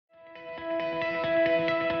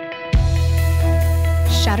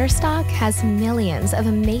Shutterstock has millions of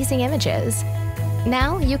amazing images.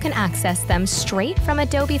 Now you can access them straight from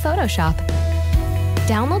Adobe Photoshop.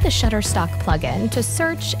 Download the Shutterstock plugin to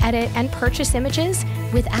search, edit, and purchase images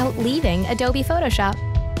without leaving Adobe Photoshop.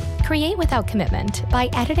 Create without commitment by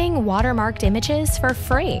editing watermarked images for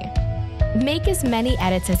free. Make as many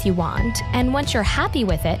edits as you want, and once you're happy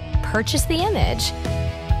with it, purchase the image.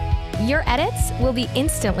 Your edits will be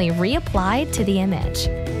instantly reapplied to the image.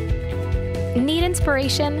 Need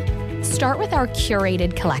inspiration? Start with our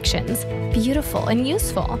curated collections, beautiful and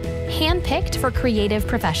useful, hand-picked for creative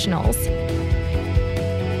professionals.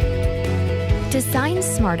 Design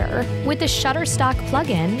smarter with the Shutterstock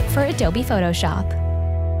plugin for Adobe Photoshop.